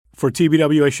For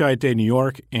TBWA Chiat New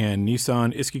York and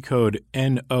Nissan ISKI code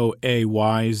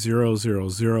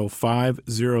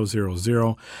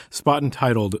NOAY000500, spot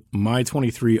entitled My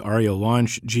 23 Aria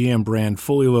Launch, GM brand,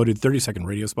 fully loaded 30-second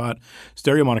radio spot,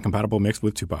 stereo mono compatible mixed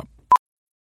with 2-pop.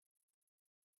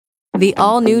 The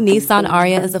all-new Nissan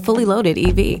Aria is a fully loaded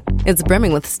EV. It's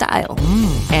brimming with style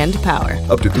and power.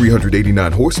 Up to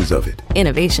 389 horses of it.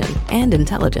 Innovation and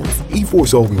intelligence.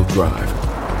 E-Force all-wheel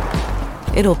drive.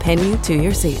 It'll pin you to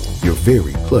your seat. Your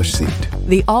very plush seat.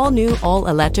 The all-new,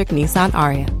 all-electric Nissan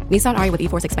Aria. Nissan Aria with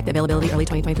E-Force expected availability early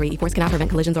 2023. E-Force cannot prevent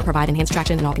collisions or provide enhanced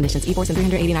traction in all conditions. E-Force and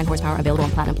 389 horsepower available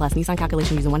on Platinum Plus. Nissan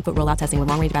calculation using 1-foot rollout testing with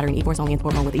long-range battery and E-Force only in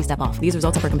sport mode with E-Step off. These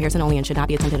results are for comparison only and should not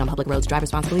be attempted on public roads. Drive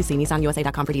responsibly. See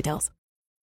nissanusa.com for details.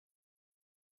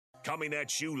 Coming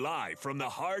at you live from the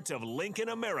heart of Lincoln,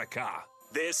 America.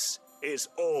 This is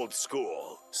Old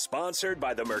School, sponsored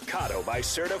by the Mercado by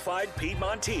Certified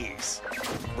Piedmontese.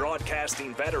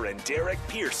 Broadcasting veteran Derek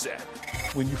Pearson.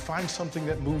 When you find something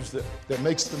that moves them, that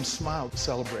makes them smile,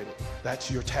 celebrate it.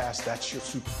 That's your task. That's your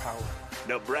superpower.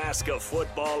 Nebraska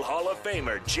Football Hall of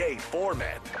Famer Jay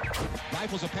Foreman.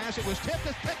 Rifles a pass. It was tipped.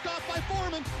 It's picked off by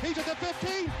Foreman. He's at the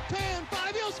 15, 10,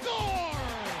 5. He'll score!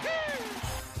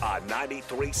 On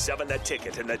 93.7 The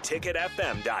Ticket and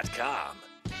theticketfm.com.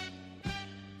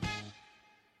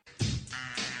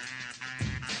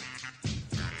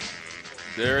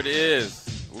 There it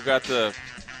is. We got the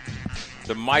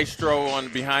maestro on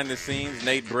behind the scenes,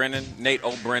 Nate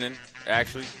O'Brennan.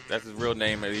 Actually, that's his real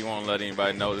name. He won't let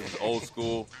anybody know. This is Old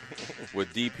School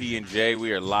with DP and J.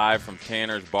 We are live from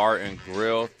Tanner's Bar and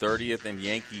Grill, 30th and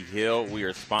Yankee Hill. We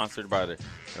are sponsored by the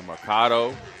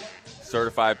Mercado,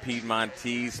 Certified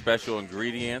Piedmontese, special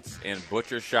ingredients and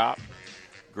butcher shop.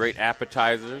 Great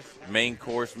appetizers, main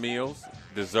course meals,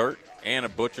 dessert, and a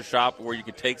butcher shop where you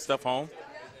can take stuff home.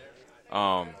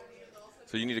 So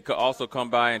you need to also come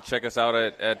by and check us out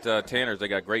at Tanner's. They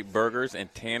got great burgers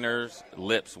and Tanner's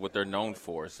Lips, what they're known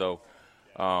for. So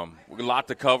we got a lot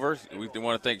to cover. We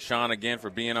want to thank Sean again for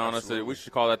being on us. We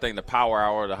should call that thing the power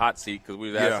hour or the hot seat because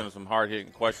we was asking him some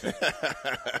hard-hitting questions.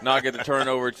 Now I get to turn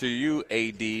over to you,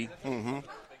 AD. Mm-hmm.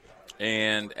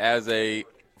 And as a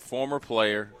former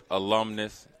player,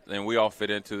 alumnus, and we all fit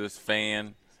into this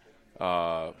fan,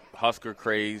 Husker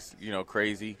craze,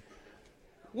 crazy.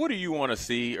 What do you want to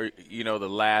see, the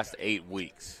last 8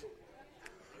 weeks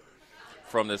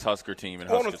from this Husker team and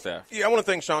Husker staff? Yeah, I want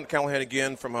to thank Sean Callahan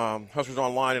again from Huskers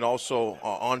Online and also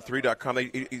on3.com.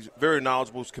 He's very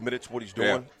knowledgeable. He's committed to what he's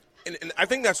doing. Yeah. And I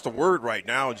think that's the word right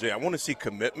now, Jay. I want to see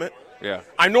commitment. Yeah.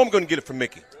 I know I'm going to get it from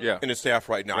Mickey and his staff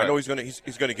right now. Right. I know he's going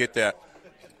to get that.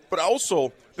 But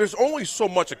also, there's only so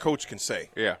much a coach can say.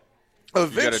 Yeah.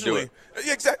 Eventually,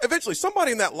 eventually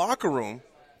somebody in that locker room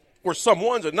or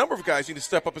a number of guys need to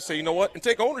step up and say, you know what, and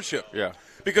take ownership. Yeah.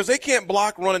 Because they can't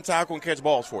block, run, and tackle and catch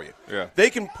balls for you. Yeah. They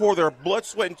can pour their blood,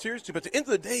 sweat, and tears to you, but at the end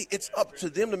of the day, it's up to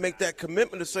them to make that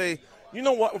commitment to say, you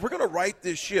know what, if we're going to right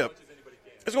this ship,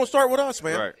 it's going to start with us,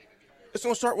 man. Right. It's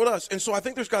going to start with us. And so I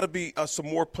think there's got to be some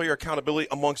more player accountability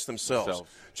amongst themselves.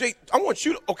 Jay, I want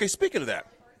you to, speaking of that,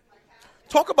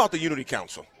 talk about the Unity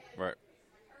Council. Right.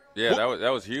 Yeah,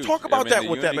 that was huge. Talk about that,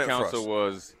 what that meant for us. The Unity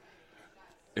Council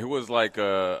it was like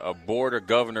a board of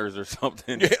governors or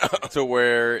something to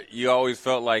where you always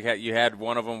felt like you had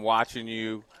one of them watching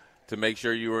you to make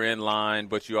sure you were in line,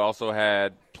 but you also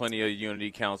had plenty of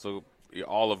Unity Council,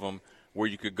 all of them, where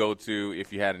you could go to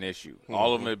if you had an issue. Mm-hmm.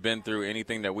 All of them had been through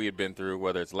anything that we had been through,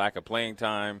 whether it's lack of playing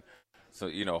time, so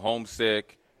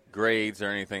homesick, grades, or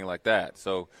anything like that.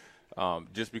 So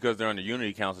just because they're on the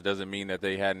Unity Council doesn't mean that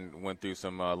they hadn't went through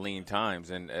some lean times.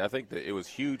 And I think that it was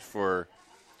huge for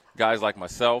guys like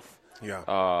myself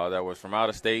that was from out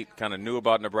of state, kind of knew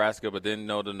about Nebraska but didn't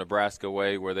know the Nebraska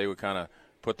way, where they would kind of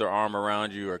put their arm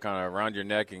around you or kind of around your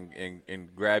neck and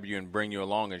grab you and bring you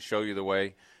along and show you the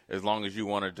way, as long as you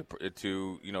wanted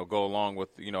to go along with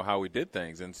how we did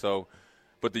things. And so,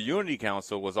 but the Unity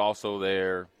Council was also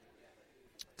there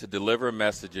to deliver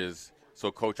messages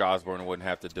so Coach Osborne wouldn't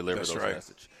have to deliver those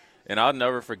messages. And I'll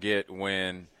never forget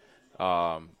when we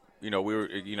were,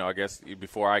 I guess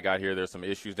before I got here, there's some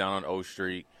issues down on O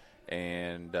Street,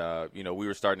 and we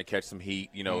were starting to catch some heat,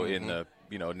 in the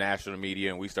national media,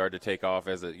 and we started to take off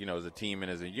as a team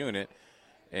and as a unit.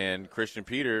 And Christian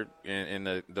Peter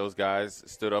and those guys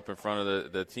stood up in front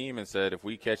of the team and said, if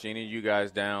we catch any of you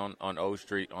guys down on O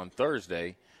Street on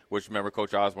Thursday, which remember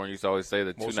Coach Osborne used to always say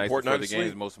that 2 nights before the game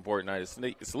is the most important night of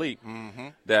sleep,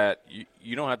 that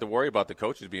you don't have to worry about the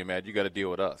coaches being mad. You got to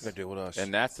deal with us.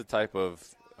 And that's the type of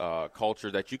culture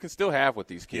that you can still have with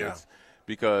these kids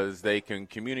because they can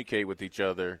communicate with each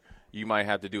other. You might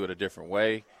have to do it a different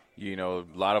way. You know,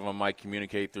 a lot of them might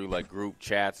communicate through like group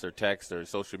chats or text or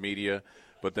social media,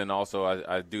 but then also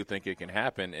I do think it can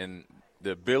happen. And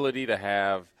the ability to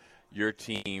have your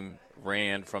team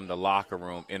ran from the locker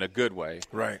room in a good way,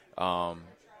 right,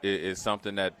 is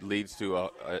something that leads to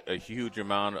a huge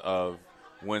amount of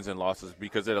wins and losses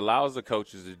because it allows the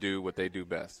coaches to do what they do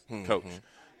best, coach.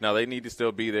 Now, they need to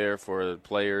still be there for the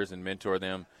players and mentor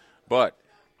them, but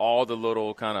all the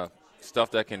little kind of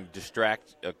stuff that can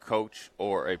distract a coach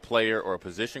or a player or a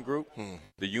position group,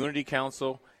 the Unity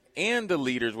Council, and the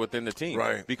leaders within the team.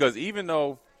 Right. Because even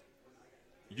though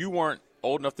you weren't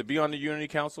old enough to be on the Unity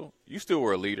Council, you still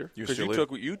were a leader. Because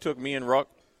you took me and Ruck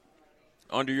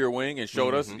under your wing and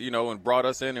showed us, you know, and brought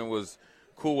us in and was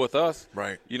cool with us.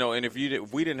 Right. You know, and if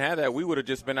we didn't have that, we would have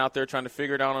just been out there trying to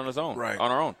figure it out on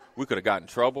our own. We could have gotten in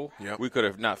trouble. Yep. We could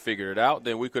have not figured it out.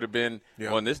 Then we could have been, Yep.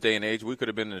 well, in this day and age, we could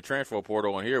have been in the transfer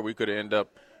portal and here we could have ended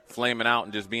up flaming out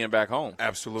and just being back home.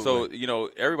 Absolutely. So, you know,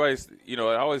 everybody's, you know,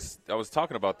 I was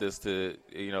talking about this to,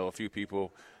 you know, a few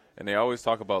people, and they always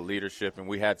talk about leadership, and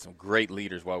we had some great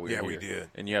leaders while we were here. we did.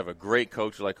 And you have a great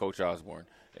coach like Coach Osborne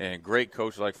and great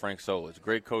coach like Frank Solich,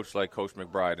 great coach like Coach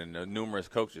McBride, and numerous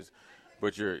coaches.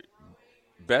 But your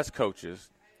best coaches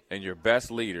and your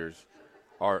best leaders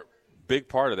are big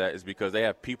part of that is because they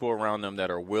have people around them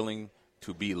that are willing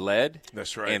to be led.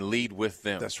 That's right. And lead with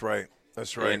them. That's right.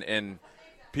 That's right. And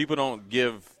people don't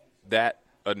give that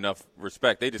enough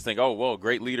respect. They just think, oh, well,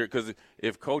 great leader. Because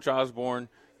if Coach Osborne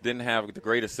didn't have the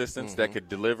great assistants that could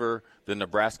deliver the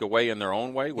Nebraska way in their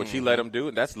own way, which he let them do,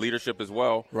 and that's leadership as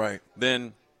well, right,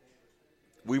 then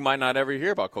we might not ever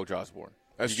hear about Coach Osborne.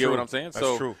 That's you true. get what I'm saying? That's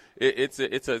so true.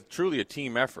 It's truly a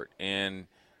team effort. And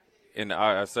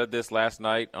I said this last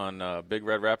night on Big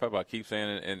Red Wrap-Up. I keep saying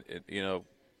it, and you know,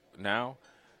 now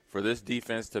for this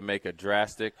defense to make a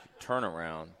drastic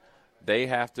turnaround, they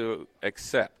have to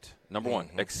accept. Number one,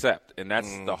 accept, and that's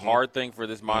the hard thing for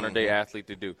this modern-day athlete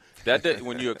to do. That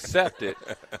when you accept it,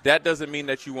 that doesn't mean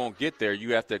that you won't get there.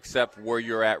 You have to accept where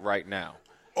you're at right now.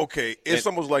 Okay, it's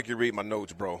almost like you read my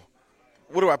notes, bro.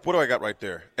 What do I got right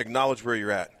there? Acknowledge where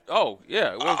you're at. Oh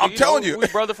yeah, well, I'm telling you, we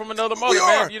brother from another mother, we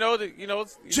are. man. You know.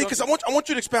 See, because I want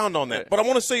you to expound on that, but I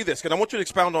want to say this because I want you to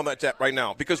expound on that right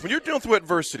now because when you're dealing through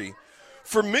adversity,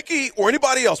 for Mickey or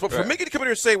anybody else, but for Mickey to come in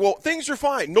here and say, "Well, things are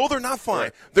fine," no, they're not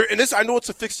fine. And this, I know it's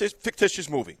a fictitious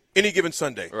movie, any given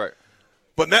Sunday, right?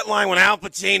 But in that line when Al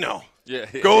Pacino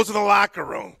goes in the locker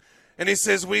room and he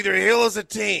says, "We either heal as a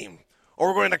team."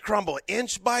 Or we're going to crumble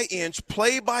inch by inch,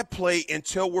 play by play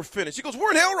until we're finished. He goes, we're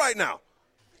in hell right now.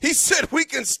 He said we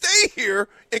can stay here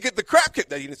and get the crap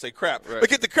kicked. He didn't say crap, but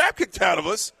get the crap kicked out of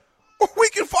us, or we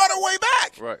can fight our way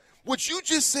back. Right. What you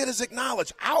just said is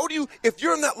acknowledge. How do you, if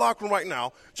you're in that locker room right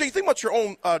now, Jay, think about your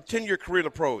own 10-year career in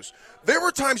the pros. There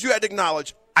were times you had to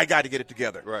acknowledge, I got to get it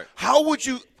together. Right. How would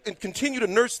you continue to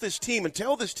nurse this team and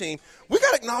tell this team, we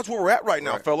got to acknowledge where we're at right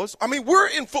now, fellas? I mean, we're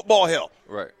in football hell.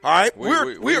 Right. All right? We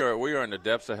are in the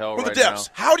depths of hell right now. We're in the depths.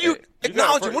 How do you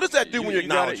acknowledge it? What does that do when you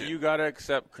acknowledge it? You got to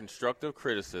accept constructive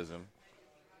criticism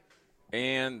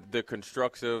and the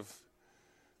constructive,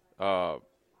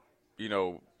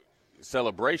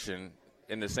 celebration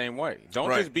in the same way.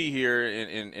 Don't just be here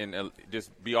and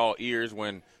just be all ears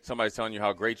when somebody's telling you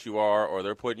how great you are, or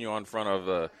they're putting you on front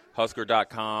of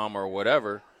Husker.com or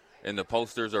whatever, and the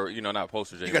posters, or not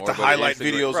posters anymore. You got the highlight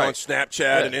videos on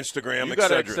Snapchat and Instagram, you etc. got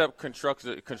to accept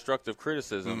constructive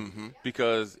criticism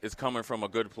because it's coming from a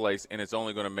good place and it's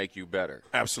only going to make you better.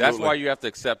 Absolutely. That's why you have to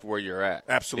accept where you're at.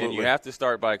 Absolutely. And you have to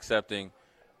start by accepting,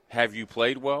 have you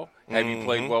played well? Have you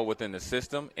played well within the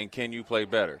system? And can you play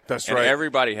better? That's and right.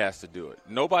 Everybody has to do it.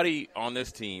 Nobody on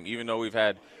this team, even though we've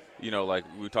had, like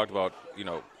we talked about,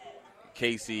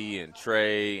 Casey and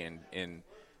Trey and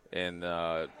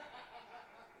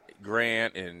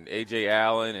Grant and A.J.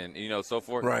 Allen and, so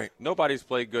forth. Right. Nobody's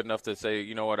played good enough to say,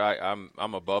 you know what, I'm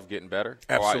above getting better.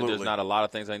 Absolutely. Or there's not a lot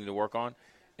of things I need to work on.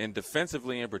 And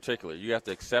defensively in particular, you have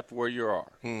to accept where you are.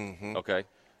 Okay?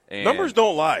 And numbers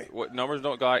don't lie. What numbers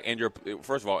don't lie, and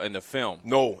first of all, in the film,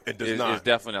 no, it does not. It's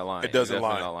definitely not lying. It doesn't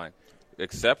lie. Not lying.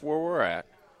 Accept where we're at,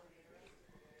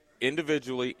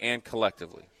 individually and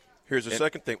collectively. Here's the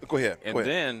second thing. Go ahead.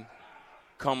 Then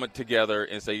come together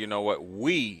and say, you know what,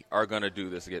 we are going to do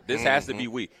this again. This has to be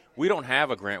we. We don't have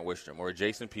a Grant Wistrom or a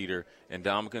Jason Peter and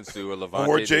Dominican Sue or Levante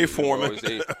or Jay Foreman,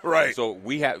 right? So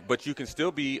we have, but you can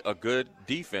still be a good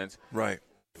defense, right?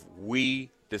 If we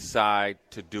decide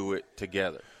to do it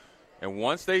together. And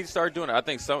once they start doing it, I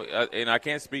think some, and I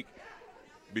can't speak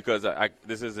because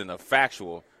this isn't a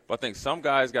factual, but I think some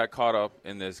guys got caught up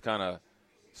in this kind of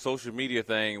social media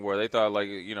thing where they thought,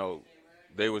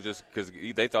 they was just because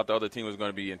they thought the other team was going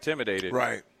to be intimidated.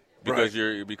 Right. because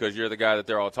you're the guy that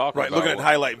they're all talking about. Right, looking at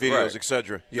highlight videos, et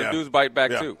cetera. Yeah. The dudes bite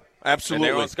back too. Absolutely.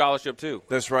 And they're on scholarship too.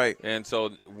 That's right. And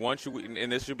so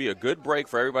and this should be a good break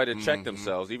for everybody to check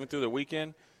themselves, even through the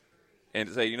weekend, and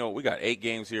to say, you know, we got 8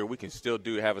 games here. We can still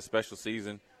have a special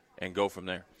season and go from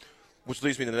there. Which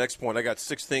leads me to the next point. I got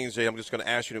 6 things, Jay. I'm just going to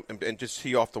ask you to, and just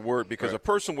tee off the word, because a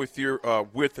person with your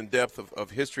width and depth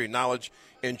of history and knowledge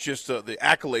and just the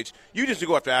accolades, you just didn't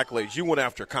go after accolades. You went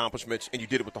after accomplishments, and you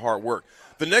did it with the hard work.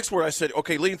 The next word I said,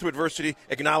 okay, leading through adversity,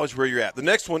 acknowledge where you're at. The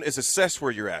next one is assess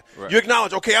where you're at. Right. You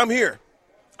acknowledge, okay, I'm here.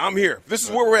 This is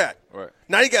where we're at. Right.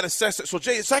 Now you got to assess it. So,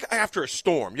 Jay, it's like after a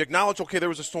storm. You acknowledge, okay, there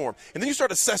was a storm. And then you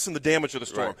start assessing the damage of the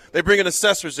storm. Right. They bring in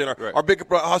assessors in. Our big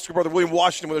Husker brother, William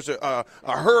Washington, when there's a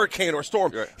hurricane or a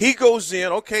storm, he goes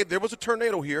in, okay, there was a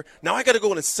tornado here. Now I got to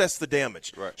go and assess the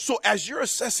damage. Right. So as you're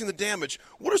assessing the damage,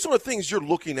 what are some of the things you're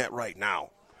looking at right now?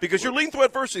 Because you're leading through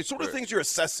adversity. So what are the things you're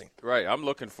assessing? Right. I'm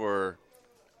looking for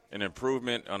an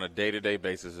improvement on a day-to-day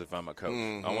basis if I'm a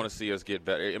coach. I want to see us get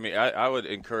better. I mean, I would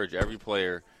encourage every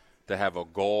player to have a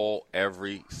goal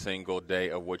every single day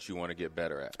of what you want to get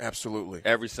better at. Absolutely.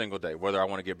 Every single day. Whether I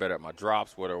want to get better at my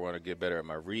drops, whether I want to get better at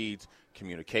my reads,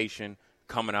 communication,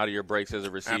 coming out of your breaks as a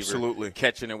receiver, absolutely,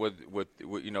 catching it with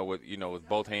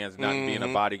both hands, not being a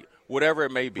body, whatever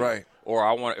it may be. Right. Or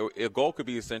a goal could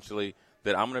be essentially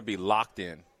that I'm going to be locked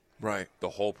in. Right. The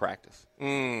whole practice.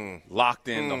 Locked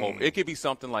in the whole. It could be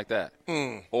something like that.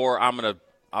 Or I'm going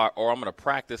to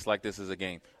practice like this is a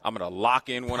game. I'm going to lock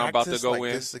in when I'm about to go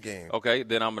in. This is a game. Okay.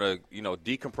 Then I'm going to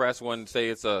decompress when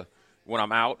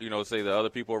I'm out. Say the other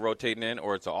people are rotating in,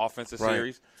 or it's an offensive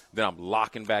series. Then I'm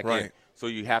locking back in. So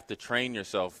you have to train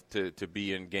yourself to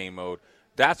be in game mode.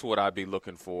 That's what I'd be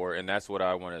looking for, and that's what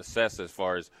I want to assess as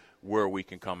far as where we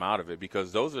can come out of it,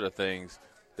 because those are the things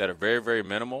that are very, very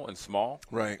minimal and small.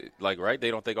 Right.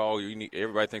 They don't think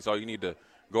everybody thinks you need to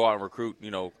go out and recruit,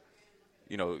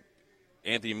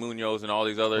 Anthony Munoz and all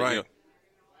these other,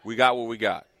 we got what we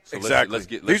got. So exactly.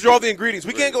 These are all the ingredients.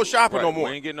 We can't go shopping no more.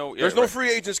 We ain't getting There's no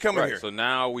free agents coming here. So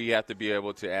now we have to be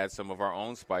able to add some of our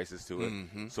own spices to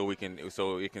it, so it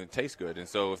can taste good. And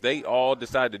so if they all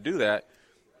decide to do that,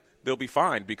 they'll be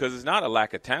fine, because it's not a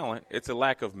lack of talent. It's a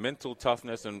lack of mental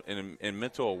toughness and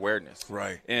mental awareness.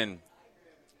 Right. And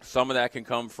some of that can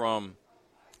come from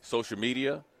social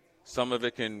media. Some of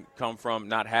it can come from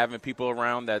not having people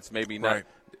around that's maybe not. Right.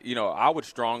 I would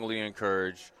strongly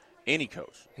encourage any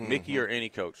coach, Mickey or any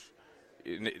coach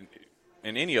in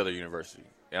any other university.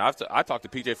 And I talked to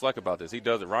P.J. Fleck about this. He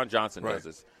does it. Ron Johnson does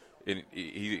this. And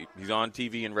he's on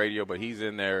TV and radio, but he's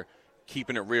in there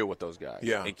keeping it real with those guys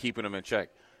and keeping them in check.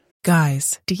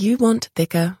 Guys, do you want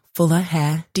thicker, fuller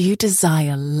hair? Do you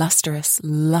desire lustrous,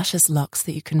 luscious locks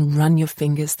that you can run your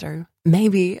fingers through?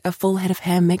 Maybe a full head of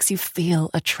hair makes you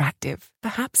feel attractive.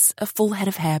 Perhaps a full head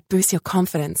of hair boosts your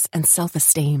confidence and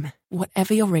self-esteem.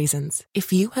 Whatever your reasons,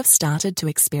 if you have started to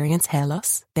experience hair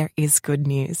loss, there is good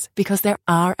news, because there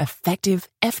are effective,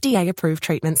 FDA-approved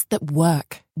treatments that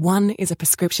work. One is a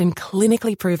prescription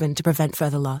clinically proven to prevent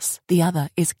further loss. The other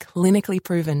is clinically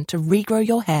proven to regrow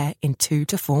your hair in 2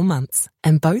 to 4 months.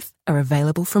 And both are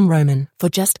available from Roman for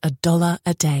just $1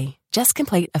 a day. Just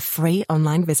complete a free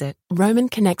online visit. Roman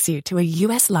connects you to a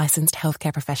US licensed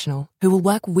healthcare professional who will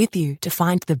work with you to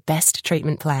find the best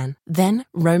treatment plan. Then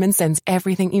Roman sends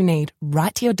everything you need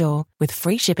right to your door with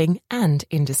free shipping and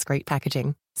in discreet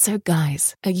packaging. So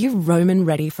guys, are you Roman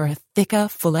ready for a thicker,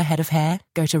 fuller head of hair?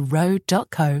 Go to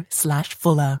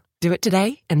ro.co/fuller. Do it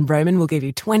today and Roman will give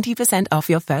you 20% off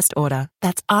your first order.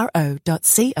 That's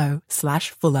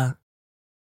ro.co/fuller.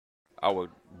 I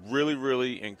would really,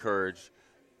 really encourage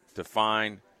to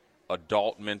find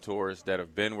adult mentors that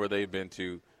have been where they've been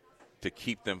to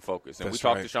keep them focused. And we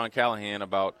talked to Sean Callahan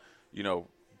about, the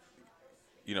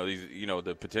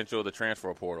potential of the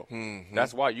transfer portal.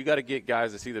 That's why you got to get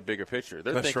guys to see the bigger picture.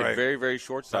 They're thinking very, very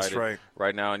short-sighted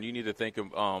right now, and you need to think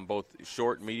of both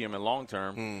short, medium, and long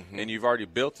term. And you've already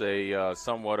built a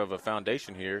somewhat of a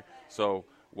foundation here. So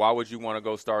why would you want to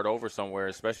go start over somewhere,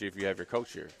 especially if you have your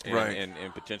coach here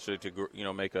and potentially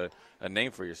to make a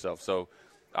name for yourself? So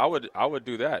I would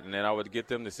do that, and then I would get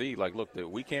them to see, look,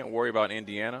 we can't worry about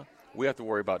Indiana. We have to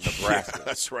worry about Nebraska. Yeah,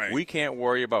 that's right. We can't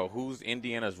worry about who's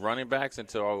Indiana's running backs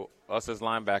until us as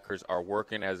linebackers are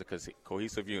working as a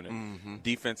cohesive unit.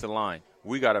 Defensive line,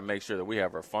 we got to make sure that we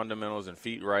have our fundamentals and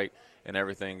feet right and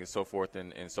everything and so forth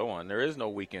and so on. There is no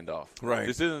weekend off. Right.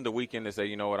 This isn't the weekend to say,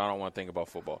 you know what, I don't want to think about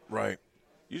football. Right.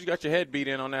 You just got your head beat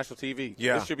in on national TV.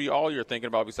 Yeah. This should be all you're thinking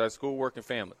about besides school, work, and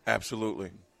family.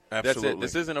 Absolutely. That's it.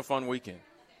 This isn't a fun weekend.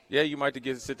 Yeah, you might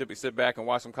sit back and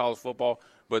watch some college football,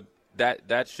 but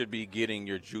that should be getting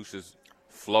your juices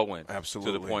flowing.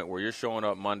 Absolutely. To the point where you're showing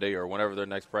up Monday or whenever their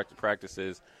next practice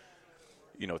is,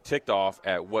 ticked off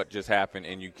at what just happened,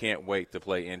 and you can't wait to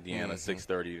play Indiana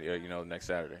 6:30, next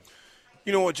Saturday.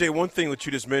 You know what, Jay, one thing that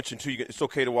you just mentioned, too, it's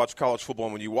okay to watch college football.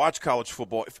 And when you watch college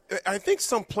football, I think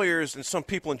some players and some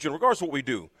people in general, regardless of what we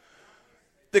do,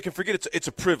 they can forget it's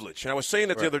a privilege. And I was saying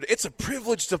that the other day, it's a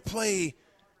privilege to play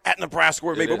at Nebraska.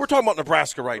 But we're talking about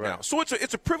Nebraska right now. So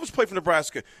it's a privilege to play for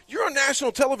Nebraska. You're on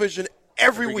national television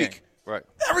every week. Game. Right.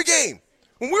 Every game.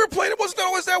 When we were playing, it wasn't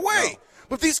always that way. No.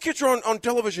 But these kids are on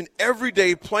television every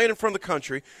day playing in front of the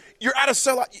country. You're at a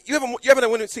sellout. You haven't had a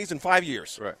winning season in 5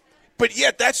 years. Right. But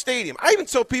yet that stadium, I even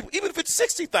tell people, even if it's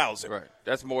 60,000. Right.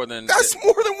 That's more than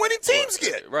winning teams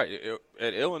get. Right.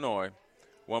 At Illinois,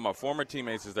 one of my former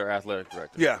teammates is their athletic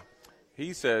director. Yeah.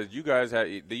 He says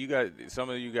some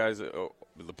of you guys,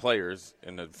 the players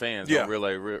and the fans don't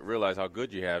really realize how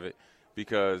good you have it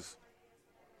because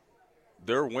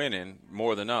they're winning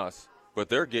more than us, but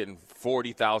they're getting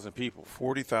 40,000 people.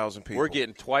 40,000 people. We're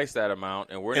getting twice that amount,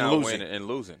 and we're not winning and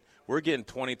losing. We're getting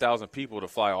 20,000 people to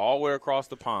fly all the way across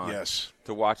the pond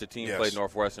to watch a team play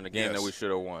Northwestern, a game that we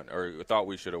should have won or thought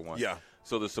we should have won. Yeah.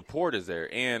 So the support is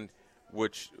there, and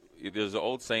which there's an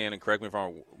old saying, and correct me if I'm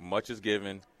wrong, much is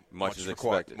given, much is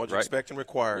expected. Much expected and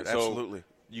required, absolutely. So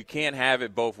you can't have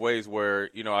it both ways where,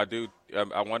 I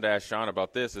wanted to ask Sean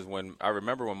about this is when I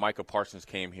remember when Micah Parsons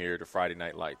came here to Friday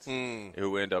Night Lights,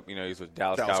 who ended up, he's with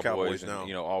Dallas Cowboys and,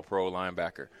 all-pro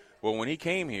linebacker. Well, when he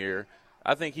came here,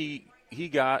 I think he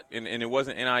got, and it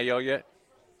wasn't NIL yet,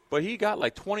 but he got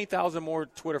like 20,000 more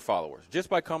Twitter followers just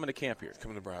by coming to camp here.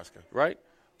 Coming to Nebraska. Right?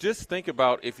 Just think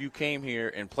about if you came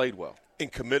here and played well. And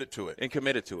committed to it.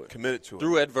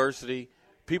 Through adversity.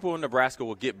 People in Nebraska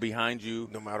will get behind you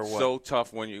no matter what. So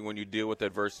tough when you deal with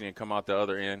adversity and come out the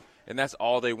other end. And that's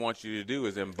all they want you to do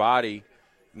is embody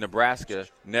Nebraska,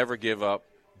 never give up,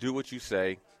 do what you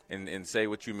say, and say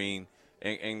what you mean.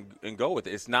 And go with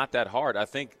it. It's not that hard. I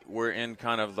think we're in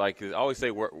kind of like I always say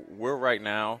we're right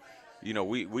now.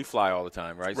 We fly all the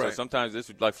time, right? So sometimes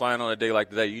it's like flying on a day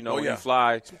like today. When you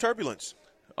fly, some turbulence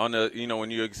on the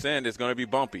when you ascend, it's going to be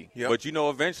bumpy. Yep. But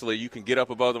eventually you can get up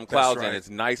above them clouds and it's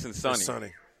nice and sunny. It's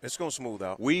sunny. It's going to smooth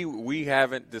out. We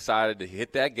haven't decided to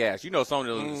hit that gas. Some of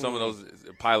those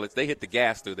pilots, they hit the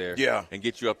gas through there and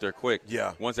get you up there quick.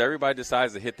 Yeah. Once everybody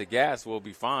decides to hit the gas, we'll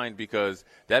be fine because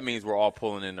that means we're all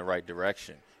pulling in the right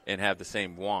direction and have the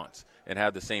same wants and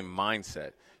have the same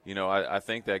mindset. I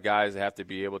think that guys have to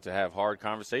be able to have hard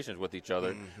conversations with each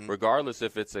other, regardless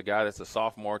if it's a guy that's a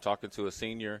sophomore talking to a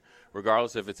senior,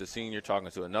 regardless if it's a senior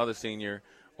talking to another senior,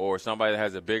 or somebody that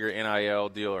has a bigger NIL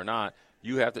deal or not.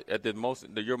 You have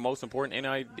to your most important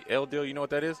NIL deal. You know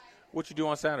what that is? What you do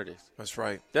on Saturdays. That's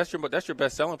right. That's your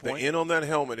best selling point. The N on that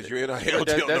helmet is your NIL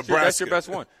deal. That's your best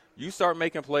one. You start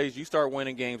making plays, you start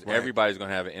winning games. Right. Everybody's going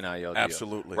to have an NIL deal.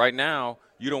 Absolutely. Right now,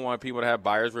 you don't want people to have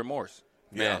buyer's remorse.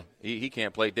 Man, he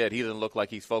can't play dead. He doesn't look like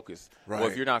he's focused. Right. Well,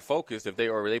 if you're not focused, if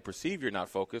they perceive you're not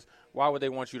focused, why would they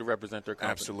want you to represent their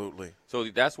company? Absolutely. So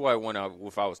that's why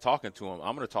if I was talking to them,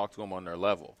 I'm going to talk to them on their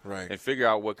level and figure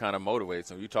out what kind of motivates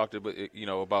them. You talked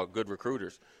about good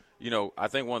recruiters. I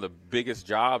think one of the biggest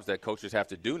jobs that coaches have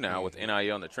to do now with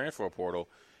NIL and the transfer portal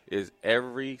is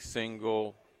every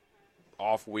single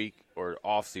off week or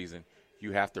off season,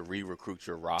 you have to re-recruit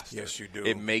your roster. Yes, you do.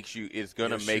 It's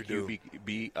going to make you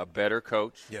be a better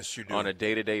coach. Yes, you do. On a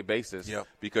day-to-day basis. Yep.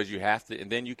 Because you have to,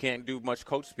 and then you can't do much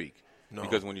coach speak. No.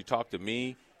 Because when you talk to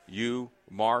me, you,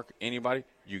 Mark, anybody,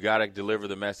 you got to deliver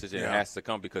the message, and it has to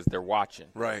come because they're watching.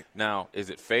 Right. Now,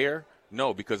 is it fair?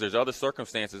 No, because there's other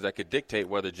circumstances that could dictate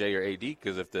whether J or AD.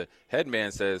 Because if the head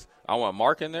man says, I want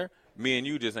Mark in there, me and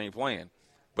you just ain't playing.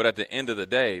 But at the end of the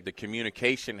day, the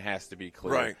communication has to be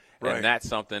clear. Right. And that's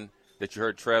something that you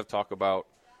heard Trev talk about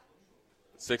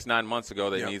 6-9 months ago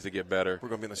that needs to get better. We're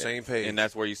going to be on the same page. And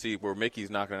that's where you see where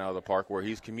Mickey's knocking it out of the park, where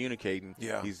he's communicating.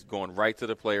 Yeah. He's going right to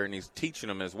the player, and he's teaching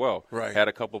them as well. Right. Had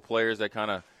a couple players that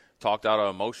kind of talked out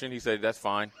of emotion. He said, that's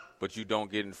fine, but you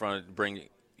don't get in front of bring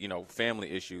family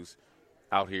issues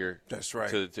out here. That's right.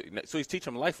 So he's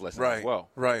teaching them life lessons as well.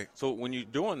 Right. So when you're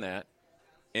doing that,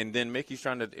 and then Mickey's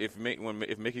trying to if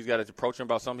Mickey's got to approach him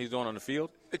about something he's doing on the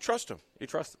field, they trust him. They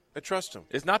trust him. They trust him.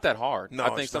 It's not that hard. No,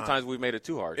 I think sometimes we've made it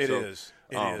too hard. It is.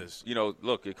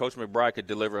 Look, Coach McBride could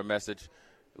deliver a message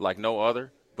like no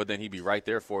other, but then he'd be right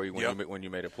there for you when you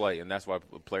made a play, and that's why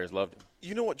players loved him.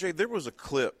 You know what, Jay? There was a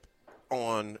clip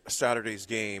on Saturday's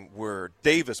game where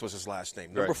Davis was his last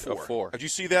name, number 4. Did you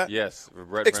see that? Yes.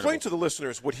 Explain to the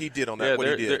listeners what he did on that.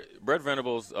 Brett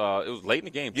Venables, it was late in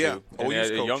the game, too. Yeah. And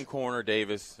a young corner,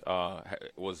 Davis,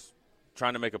 was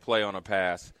trying to make a play on a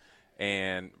pass,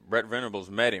 and Brett Venables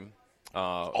met him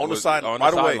on the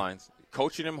sidelines.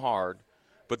 coaching him hard,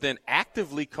 but then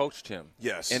actively coached him.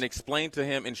 Yes. And explained to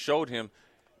him and showed him.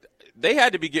 They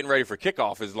had to be getting ready for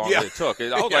kickoff as long as it took.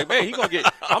 I was like, man, he's going to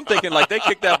get – I'm thinking like they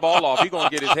kicked that ball off, he's going to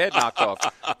get his head knocked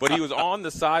off. But he was on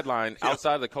the sideline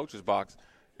outside of the coach's box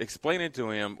explaining to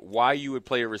him why you would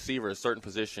play a receiver a certain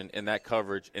position in that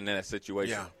coverage in that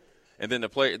situation. Yeah. And then the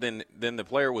player then the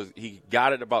player was – he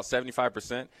got it about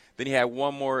 75%. Then he had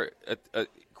one more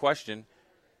question.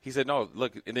 He said, no,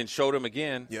 look, and then showed him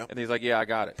again. Yep. And he's like, yeah, I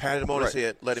got it. Patted him on his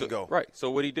head, let him go. Right.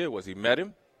 So what he did was he met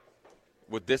him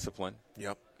with discipline.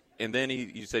 Yep. And then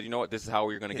he said, you know what, this is how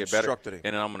we're going to get better, and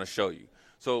then I'm going to show you.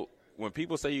 So when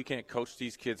people say you can't coach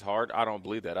these kids hard, I don't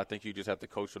believe that. I think you just have to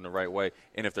coach them the right way.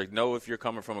 And if they know if you're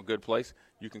coming from a good place,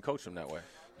 you can coach them that way.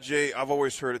 Jay, I've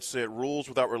always heard it said, rules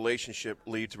without relationship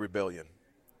lead to rebellion.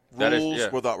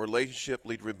 Rules without relationship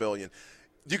lead to rebellion.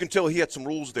 You can tell he had some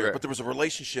rules there, but there was a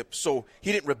relationship. So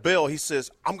he didn't rebel. He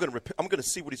says, I'm going to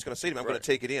see what he's going to say to me. I'm going to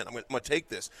take it in. I'm going to take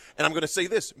this. And I'm going to say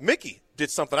this. Mickey did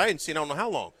something I hadn't seen I don't know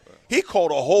how long. Right. He called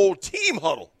a whole team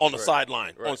huddle on the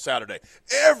sideline on Saturday.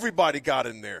 Everybody got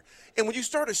in there. And when you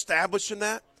start establishing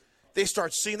that, they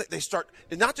start seeing it. They start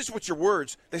 – not just with your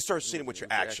words, they start seeing it with your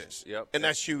actions. Yep. And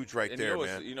that's huge right there,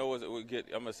 man. You know what? I'm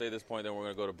going to say this point, then we're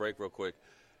going to go to break real quick.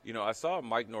 You know, I saw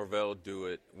Mike Norvell do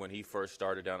it when he first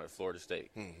started down at Florida State,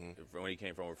 when he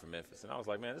came over from Memphis. And I was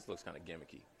like, man, this looks kind of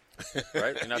gimmicky,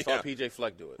 right? And I saw P.J.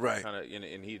 Fleck do it. Right.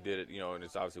 And he did it, you know, and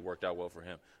it's obviously worked out well for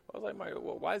him. I was like, Mike,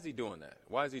 well, why is he doing that?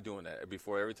 Why is he doing that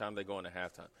before every time they go into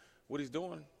halftime? What he's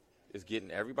doing is getting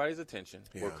everybody's attention.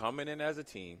 Yeah. We're coming in as a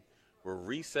team. We're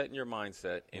resetting your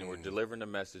mindset, and we're delivering the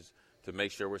message to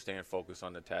make sure we're staying focused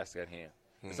on the task at hand.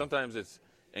 And sometimes it's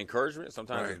encouragement.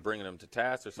 Sometimes it's bringing them to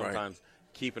task, or sometimes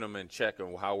keeping them in check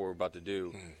on how we're about to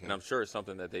do. And I'm sure it's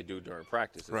something that they do during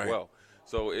practice as well.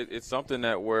 So it's something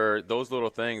that where those little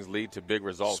things lead to big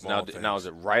results. Now, is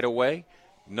it right away?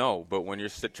 No. But when you're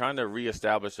trying to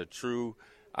reestablish a true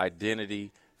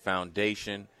identity,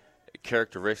 foundation,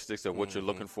 characteristics of what you're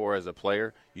looking for as a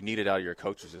player, you need it out of your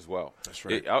coaches as well. That's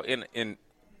right.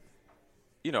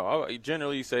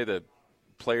 Generally you say that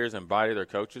players embody their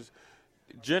coaches.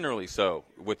 Generally so,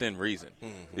 within reason.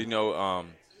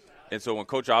 And so when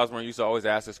Coach Osborne used to always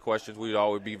ask us questions, we'd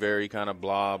always be very kind of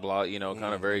blah, blah, kind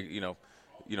of very,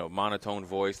 monotone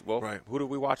voice. Well, who did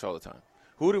we watch all the time?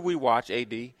 Who did we watch,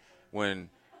 AD, when,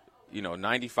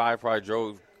 95 probably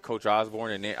drove Coach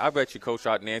Osborne? And I bet you Coach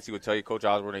Nancy would tell you Coach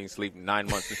Osborne didn't sleep 9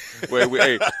 months.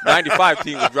 95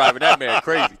 team was driving that man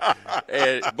crazy.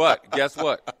 But guess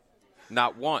what?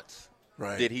 Not once.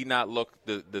 Right. Did he not look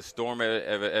the storm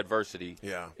of adversity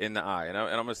in the eye? And I'm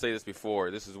going to say this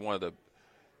before. This is one of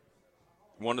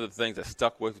the things that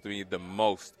stuck with me the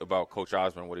most about Coach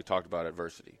Osborne, what he talked about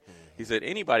adversity. He said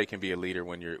anybody can be a leader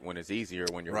when it's easier,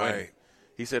 when you're winning.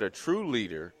 He said a true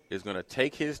leader is going to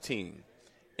take his team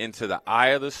into the eye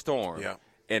of the storm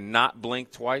and not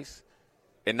blink twice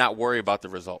and not worry about the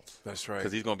results. That's right.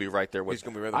 Because he's going to be right there with He's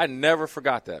going to be right there. I never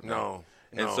forgot that, man. No.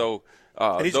 And so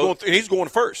and he's going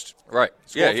first. Right.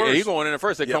 He's going in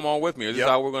first. They come on with me. This is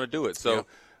how we're going to do it. So,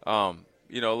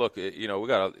 look, we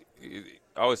got to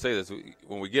 – I always say this.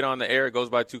 When we get on the air, it goes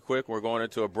by too quick. We're going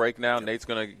into a break now. Nate's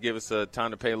going to give us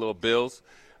time to pay a little bills.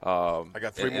 I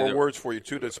got three more words for you,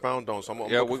 too, to expound on. So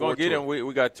we're going to get in.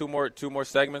 We got two more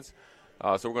segments.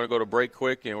 So we're going to go to break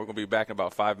quick, and we're going to be back in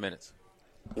about 5 minutes.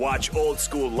 Watch Old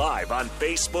School live on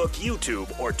Facebook,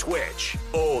 YouTube, or Twitch.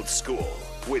 Old School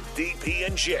with DP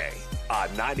and J on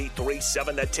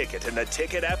 93.7 The Ticket and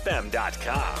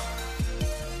theticketfm.com.